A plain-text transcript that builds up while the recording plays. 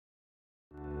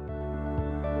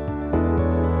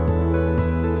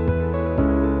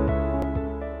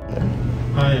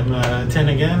Hi, I'm Tin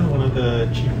again, one of the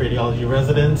Chief Radiology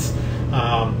residents.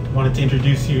 Wanted to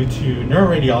introduce you to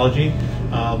Neuroradiology.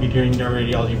 I'll be doing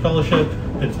Neuroradiology Fellowship.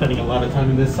 Been spending a lot of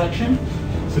time in this section.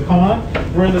 So come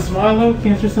on, we're in the Smilo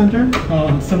Cancer Center,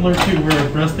 similar to where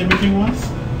breast imaging was.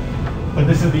 But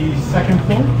this is the second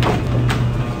floor.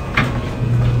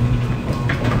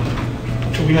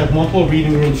 So we have multiple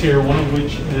reading rooms here, one of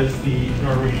which is the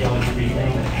Neuroradiology reading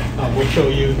room. We'll show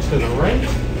you to the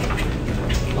right.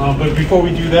 But before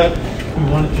we do that, we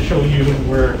wanted to show you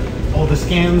where all the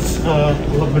scans,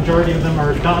 the majority of them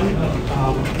are done,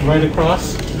 right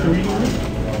across the reading room.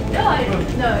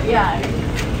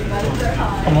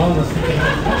 Come on, let's take it.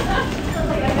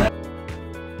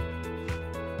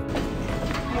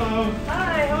 Hello.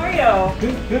 Hi, how are you?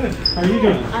 Good, good. How are you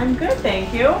doing? I'm good,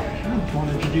 thank you. Want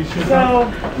to introduce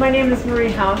yourself? So, my name is Marie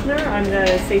Hausner. I'm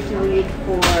the safety lead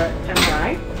for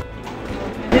MRI.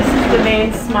 This is the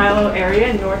main Smilo area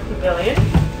in North Pavilion.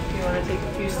 If you want to take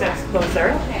a few steps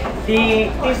closer.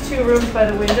 These two rooms by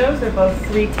the windows are both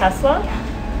 3 Tesla.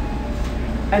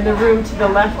 And the room to the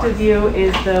left of you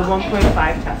is the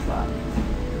 1.5 Tesla.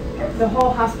 The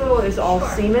whole hospital is all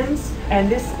Siemens,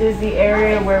 and this is the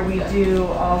area where we do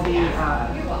all the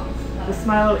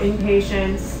Smilo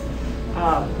inpatients.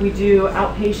 We do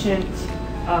outpatient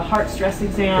heart stress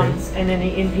exams and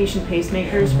any inpatient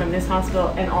pacemakers from this hospital,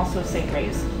 and also St.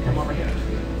 Ray's come over here.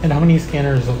 And how many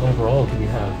scanners overall do we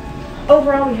have?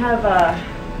 Overall, we have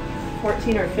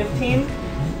 14 or 15.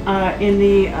 In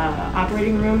the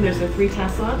operating room, there's a 3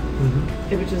 Tesla,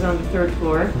 which is on the 3rd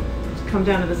floor. Come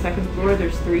down to the 2nd floor,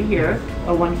 there's 3 here,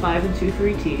 a 1.5 and 2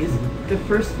 3Ts. The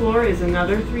 1st floor is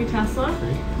another 3 Tesla.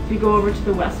 If you go over to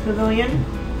the West Pavilion,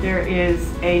 there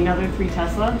is another 3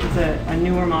 Tesla. It's a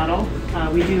newer model.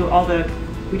 We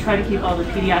try to keep all the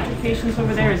pediatric patients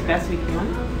over there as best we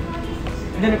can.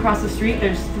 Then across the street,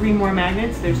 there's 3 more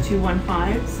magnets. There's 2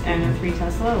 1.5s and a 3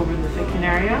 Tesla over in the Fitkin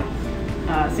area.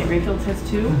 St. Rayfield's has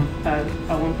 2, a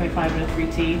 1.5 and a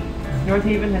 3T. North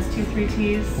Haven has 2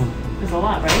 3Ts. There's a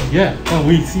lot, right? Yeah, well,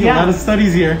 we see a lot of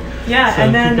studies here. Yeah, so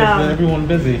and then everyone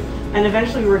busy. And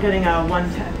eventually we're getting a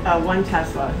 1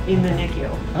 Tesla in the NICU.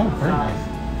 Oh, very nice.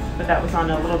 But that was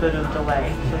on a little bit of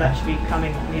delay, so that should be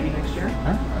coming maybe next year. All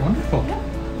right, wonderful. Yeah.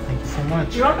 Thank you so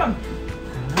much. You're welcome.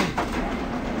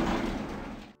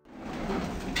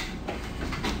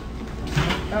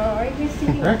 Alright, here's the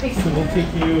All right, so we'll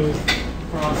take you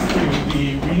across to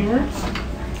the reading rooms.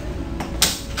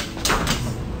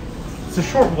 It's a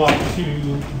short walk to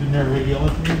the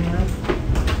Neuroradiology reading room.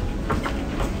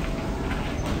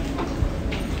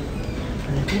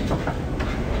 Thank you.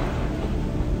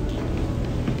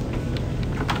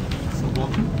 So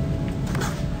welcome.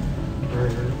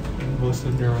 Most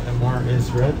of neuro MR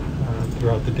is read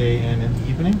throughout the day and in the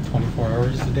evening, 24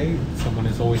 hours a day. Someone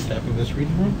is always staffing this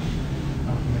reading room.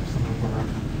 We have some of our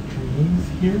trainees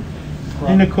here.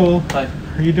 Hey Nicole, hi.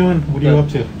 How are you doing? What are you up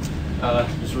to?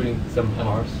 Just reading some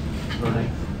MRs. Nice.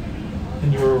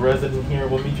 And you were a resident here.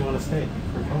 What made you want to stay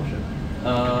for fellowship?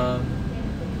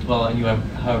 Well, I knew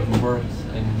how everyone works,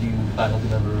 and new faculty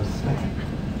members.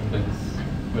 Everybody was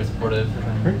very supportive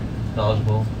and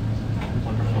knowledgeable.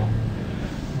 Wonderful.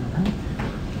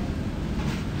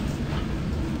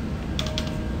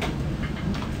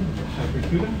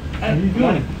 How are you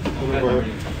doing? One of our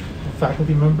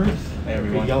faculty members. Hey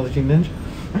everyone. Radiology ninja.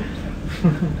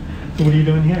 So what are you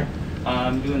doing here?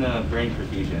 I'm doing a brain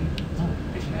perfusion.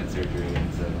 Patient had surgery,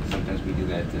 and so sometimes we do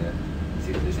that to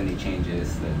see if there's any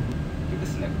changes that give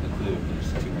us a clue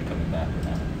if there's tumor coming back or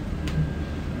not.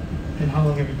 And how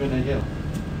long have you been at Yale?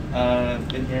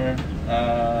 Been here. I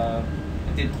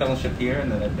did fellowship here,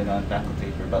 and then I've been on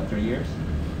faculty for about 3 years.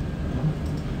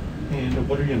 And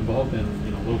what are you involved in?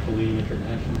 You know, locally,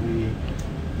 internationally,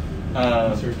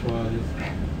 research-wise?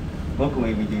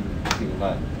 Locally, we do a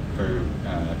lot for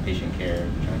patient care,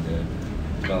 trying to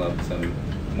develop some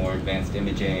more advanced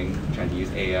imaging, trying to use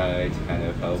AI to kind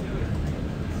of help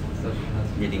with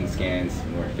reading scans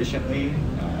more efficiently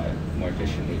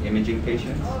imaging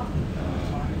patients.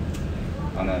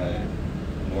 On a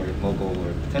more local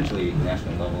or potentially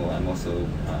national level, I'm also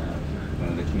one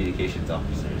of the communications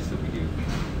officers, so we do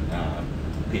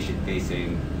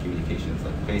patient-facing communications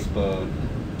like Facebook,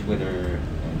 Twitter,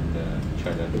 and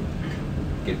try to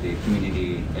get the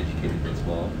community educated as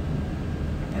well.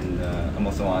 And I'm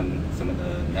also on some of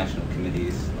the national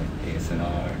committees like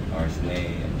ASNR,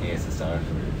 RSNA, and ASSR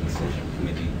for the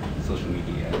social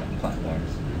media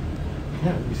platforms.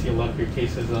 Yeah, we see a lot of your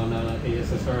cases on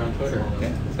ASSR on Twitter.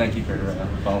 Yeah, thank you for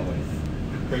following.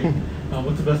 Great.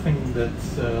 What's the best thing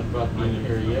that's brought being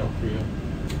here at Yale for you?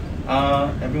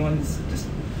 Everyone's just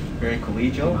very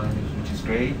collegial, which is is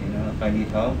great. You know, if I need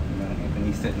help, you know,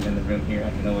 Anthony's sitting in the room here. I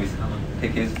can always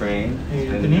pick his brain. Hey,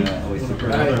 and, Anthony. always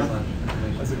super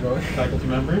How's it going? Faculty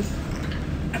members.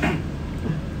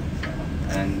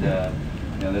 And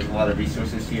you know, there's a lot of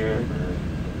resources here for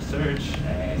research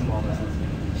and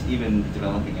just even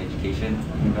developing education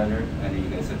even better. I know you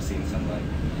guys have seen some like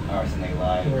RSNA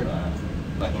Live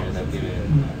lectures I've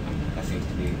given. That seems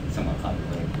to be somewhat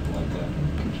popular. People like to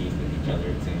compete with each other,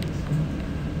 it seems.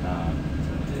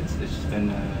 It's just been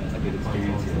a good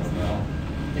experience here overall.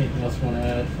 Anything else you want to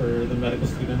add for the medical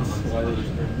students, why they're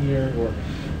here, or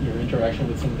your interaction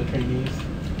with some of the trainees?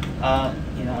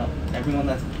 You know, everyone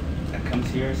that comes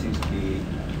here seems to be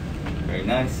very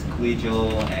nice,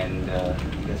 collegial, and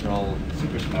you guys are all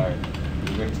super smart.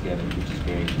 We work together, which is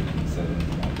great. So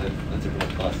that's a real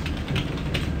plus.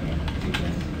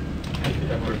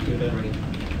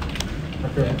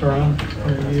 Dr. Karam,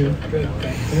 how are you? Good,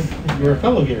 thanks. You're a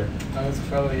fellow here. I was a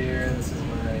fellow here. This is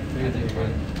my third year.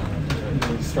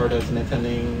 You started as an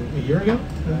attending a year ago?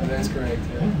 That's correct,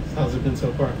 yeah. How's it been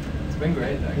so far? It's been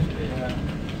great, actually, yeah.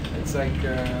 It's like,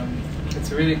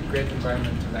 it's a really great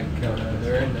environment to like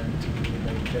learn and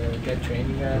to like get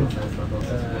training at.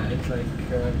 It's like,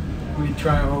 we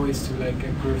try always to like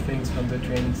improve things from the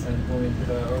training standpoint,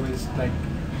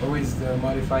 always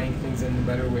modifying things in a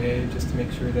better way, just to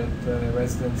make sure that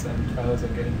residents and fellows are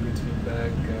getting good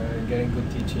feedback, getting good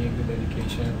teaching, good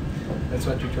education. That's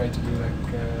what we try to do. Like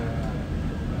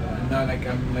now, like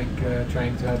I'm like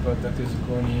trying to help out Dr.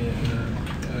 Zucconi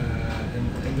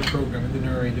in the program, in the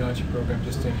neuroradiology program,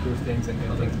 just to improve things and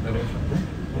get things better. Yeah.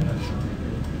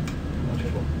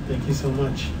 Wonderful. Thank you so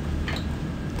much.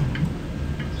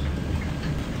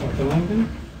 Dr. Langton?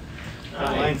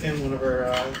 Langton, one of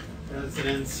our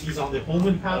residents, he's on the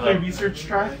Holman Pathway research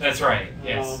track. That's right,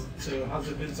 yes. So how's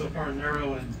it been so far in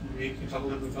neuro, and maybe you can talk a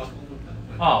little bit about Holman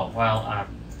Pathway? Oh, well,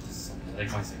 like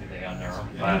my second day on neuro,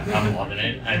 but I'm loving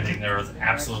it. I think neuro is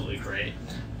absolutely great.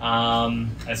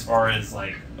 As far as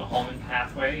like the Holman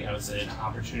Pathway, it was an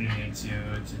opportunity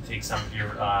to take some of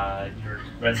your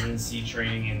residency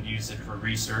training and use it for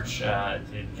research to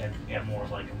get more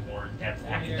like a more in-depth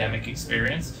academic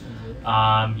experience.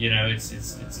 You know,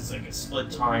 it's like a split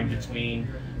time between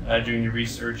doing your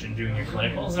research and doing your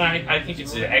clinicals, and I think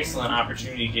it's an excellent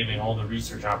opportunity given all the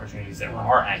research opportunities that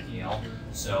are at Yale.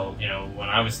 So, you know, when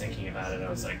I was thinking about it, I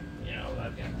was like, you know,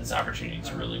 I've got this opportunity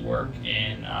to really work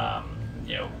in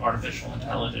you know, artificial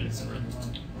intelligence and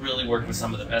really work with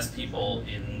some of the best people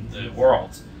in the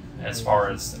world as far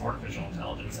as artificial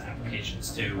intelligence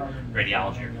applications to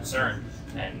radiology are concerned,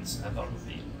 and I thought it would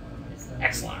be an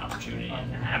excellent opportunity,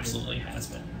 and it absolutely has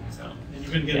been. So, and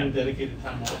you've been getting dedicated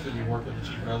time off when you work with the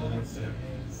chief residents to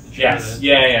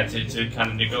to kind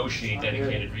of negotiate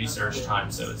dedicated research time,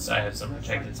 so I have some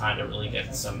protected time to really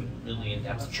get some really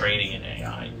in-depth training in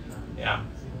AI. Yeah.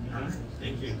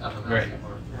 Thank you. Great.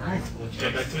 All right, let's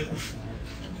get back to it.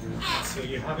 So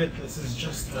you have it. This is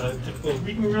just a typical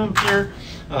reading room here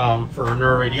for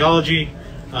neuroradiology.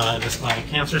 This is my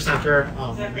cancer center.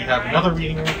 We have another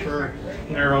reading room for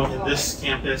neuro in this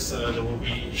campus that we'll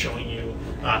be showing you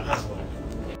as well.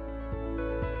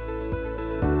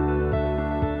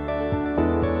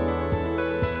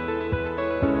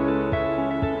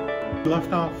 We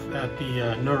left off at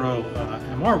the neuro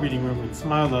MR reading room in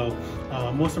Smilo.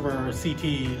 Most of our CT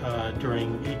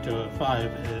during 8 to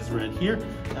 5 is read here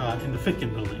in the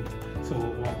Fitkin building. So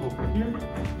we'll walk over here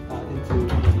into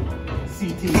the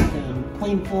CT and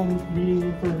plain film reading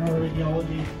room for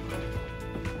neuroradiology.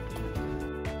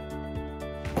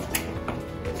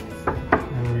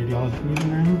 Neuroradiology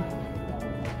reading room.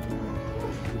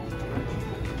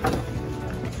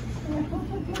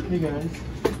 Hey guys.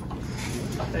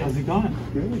 How's it going?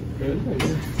 Good, good.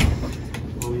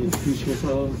 Always introduce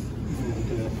yourselves.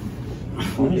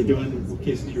 What are you doing? What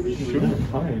cases you're reading? Sure.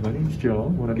 Hi, my name's Joe,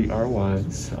 one of the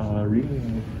R1s.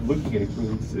 Looking at a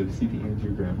case of CT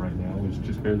angiogram right now, which is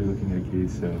just barely looking at a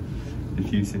case of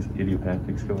diffuse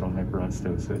idiopathic skeletal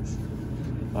hyperostosis.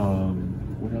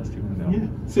 What else do you want to know? Yeah,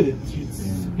 so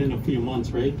it's been a few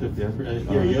months, right?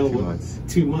 Yeah, Yale, 2 months.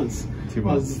 2 months. 2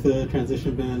 months. How's the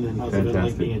transition been, and how's it been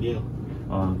like being at Yale?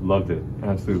 Loved it,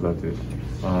 absolutely loved it.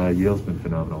 Yale's been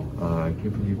phenomenal. I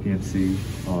came from UPMC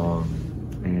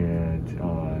and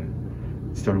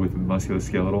started with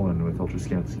musculoskeletal and with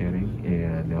ultrasound scanning,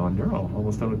 and now I'm neuro,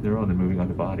 almost done with neuro, and then moving on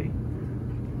to body.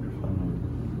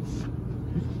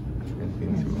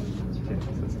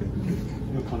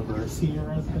 You're one of our senior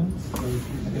residents?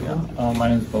 Yeah. My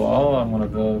name is Bilal. I'm one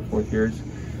of the 4th years.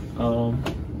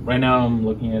 Right now I'm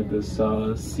looking at this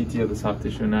CT of the soft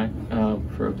tissue neck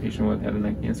for a patient with head and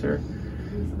neck cancer.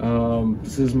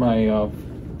 This is my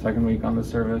second week on the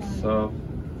service,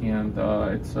 and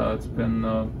it's been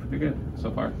pretty good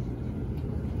so far.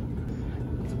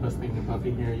 What's the best thing about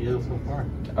being here at Yale so far?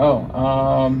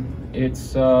 Oh,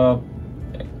 it's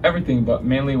everything, but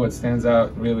mainly what stands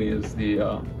out really is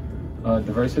the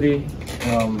diversity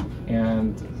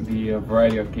and the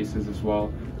variety of cases as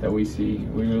well that we see.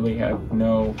 We really have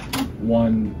no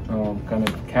one kind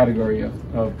of category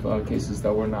of cases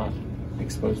that we're not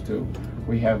exposed to.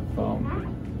 We have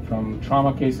from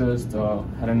trauma cases to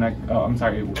head and neck,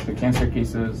 the cancer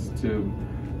cases to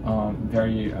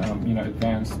very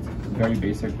advanced, very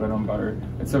basic bread and butter.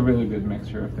 It's a really good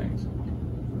mixture of things.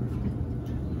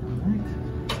 All right.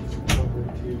 Over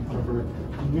to one of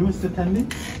our newest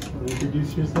attendants.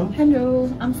 Introduce yourself.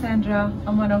 Hello, I'm Sandra.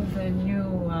 I'm one of the new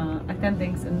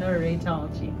attendings in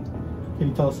Neuroradiology. Can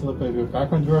you tell us a little bit of your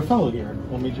background? You were a fellow here.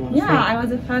 What made you want to stay? Yeah, I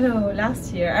was a fellow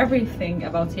last year. Everything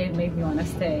about Yale made me want to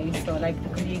stay. So like the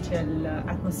collegial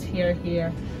atmosphere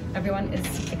here, everyone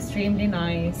is extremely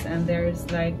nice, and there's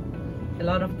like a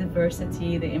lot of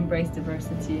diversity. They embrace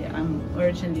diversity. I'm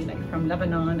originally like from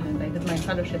Lebanon, and I did my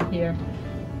fellowship here.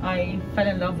 I fell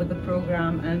in love with the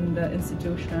program and the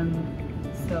institution,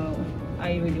 so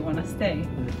I really want to stay,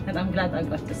 and I'm glad I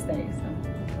got to stay. So.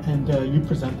 And you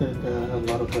presented a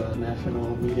lot of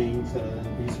national meetings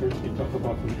and research. Can you talk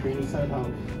about from the training side how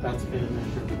that's been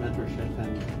in terms of mentorship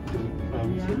and doing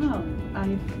research? Yeah,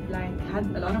 I've like had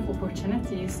a lot of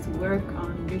opportunities to work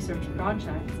on research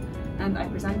projects, and I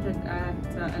presented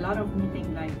at a lot of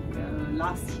meetings like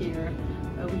last year.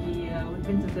 We've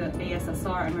been to the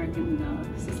ASSR, American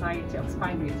Society of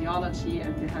Spine Radiology,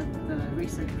 and they had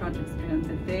research projects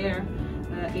presented there.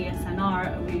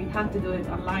 ASNR, we had to do it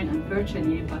online and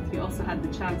virtually, but we also had the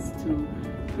chance to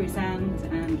present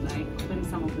and like win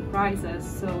some of the prizes.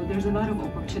 So there's a lot of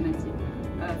opportunity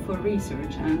for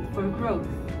research and for growth,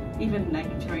 even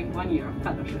like during 1 year of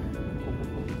fellowship.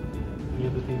 Any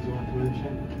other things you want to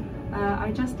mention?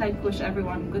 I just like wish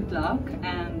everyone good luck,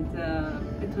 and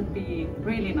it would be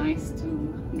really nice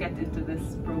to get into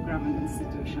this program and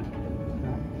institution.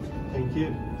 Yeah. Thank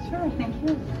you. Sure, thank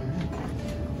you.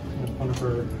 One of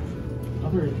our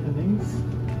other attendings.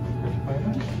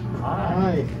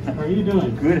 Hi. How are you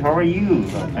doing? Good. How are you?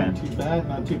 Not too bad.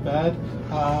 Not too bad.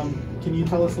 Can you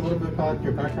tell us a little bit about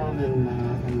your background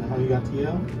and how you got to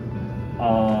Yale?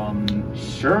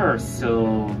 Sure.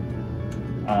 So,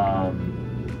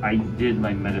 I did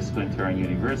my medical school in Tehran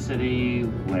University.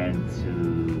 Went to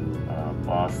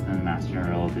Boston, Mass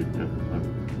General. Did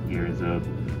a years of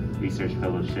research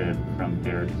fellowship. From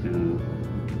there to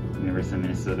University of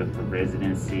Minnesota for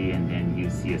residency, and then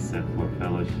UCSF for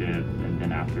fellowship, and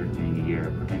then after doing a year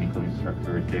of clinical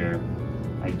instructor there,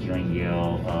 I joined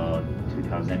Yale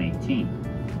 2018.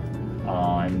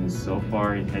 And so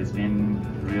far it has been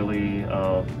really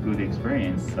a good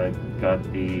experience. I've got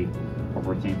the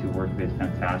opportunity to work with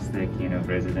fantastic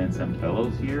residents and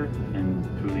fellows here, and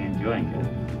truly enjoying it.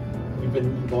 You've been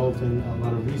involved in a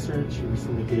lot of research. You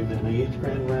recently gave the NIH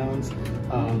grant rounds.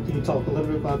 Can you talk a little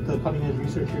bit about the cutting edge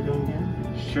research you're doing here?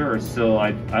 Sure. So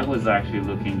I was actually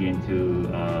looking into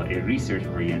a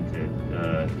research-oriented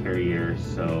career.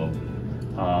 So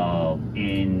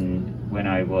when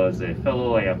I was a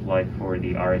fellow, I applied for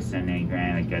the RSNA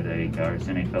grant. I got a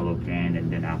RSNA fellow grant, and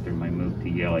then after my move to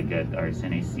Yale, I got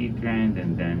RSNA seed grant,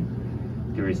 and then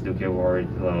Doris Duke Award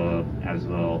as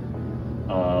well.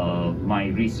 My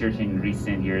research in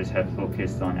recent years have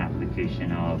focused on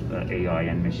application of AI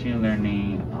and machine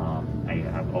learning. I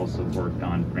have also worked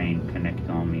on brain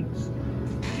connectomics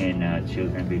in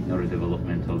children with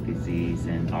neurodevelopmental disease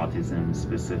and autism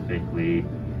specifically.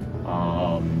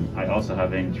 I also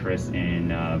have interest in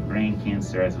brain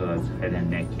cancer as well as head and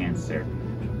neck cancer.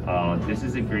 This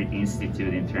is a great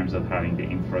institute in terms of having the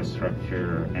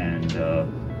infrastructure and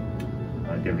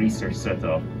the research set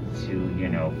up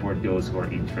to for those who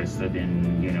are interested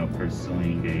in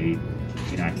pursuing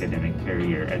a academic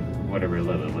career at whatever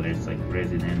level, whether it's like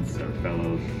residents or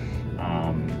fellows.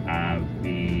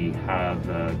 We have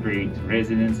great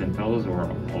residents and fellows who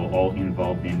are all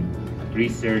involved in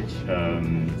research.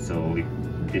 So if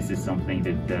this is something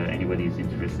that anybody is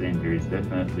interested in, there is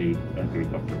definitely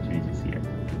great opportunities here.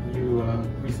 You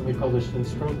recently published in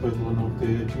Stroke with one of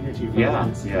the junior chief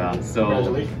fellows. Yeah. So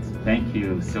congratulations. Thank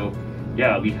you. So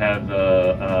yeah, we have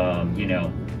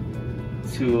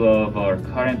two of our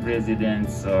current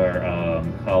residents, are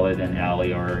Khalid and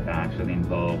Ali, are actually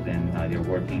involved in they're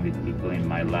working with people in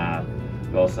my lab.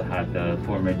 We also had the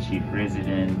former chief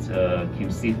resident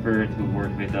Kim Seifert, who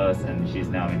worked with us, and she's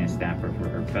now in Stanford for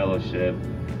her fellowship.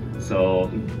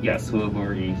 So yes,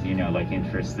 whoever is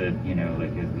interested,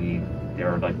 there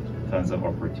are like tons of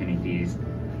opportunities.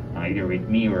 either with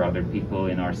me or other people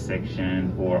in our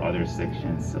section or other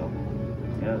sections. So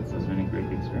yeah, it's been a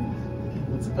great experience.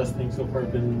 What's the best thing so far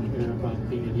been about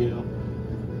being at Yale?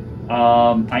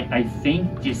 I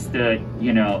think just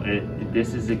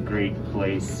this is a great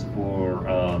place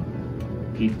for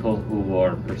people who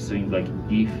are pursuing like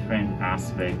different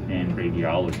aspects in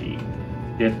radiology.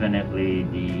 Definitely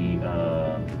the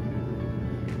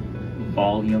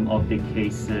volume of the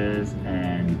cases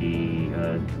and the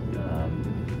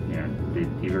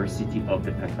diversity of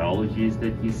the pathologies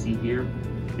that you see here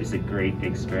is a great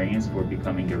experience for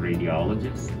becoming a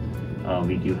radiologist.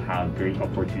 We do have great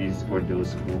opportunities for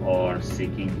those who are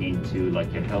seeking into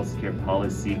like a healthcare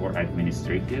policy or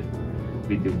administrative,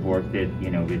 with the work that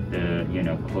with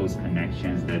the close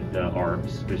connections that our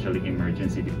especially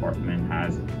emergency department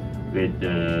has with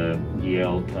the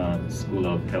Yale School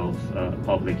of Health,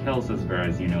 Public Health, as well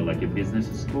as like a business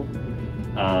school.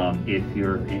 If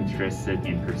you're interested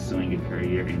in pursuing a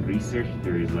career in research,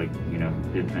 there is like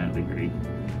definitely great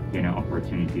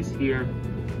opportunities here.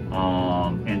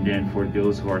 And then for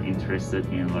those who are interested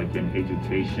in like an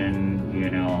education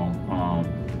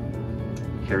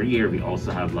career, we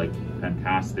also have like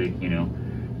fantastic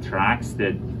tracks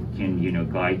that can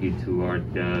guide you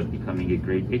toward becoming a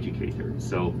great educator.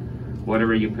 So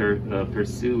whatever you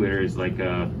pursue, whether it's like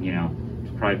a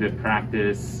private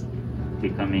practice,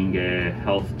 becoming a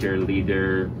healthcare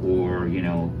leader, or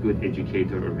good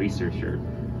educator or researcher,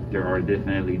 there are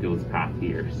definitely those paths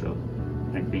here. So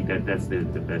I think that's the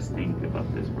best thing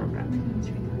about this program.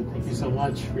 Thank you so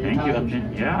much for your Thank time. you.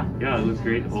 Yeah, it was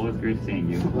great. Always great seeing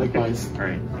you. Likewise. All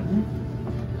right.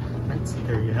 Right, so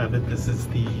there you have it. This is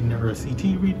the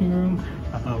NeuroCT reading room.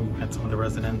 We've had some of the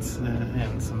residents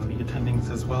and some of the attendings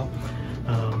as well.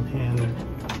 And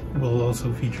we'll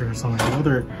also feature some of the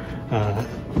other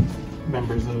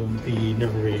members of the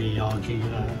Neuroradiology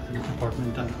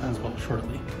department as well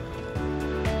shortly.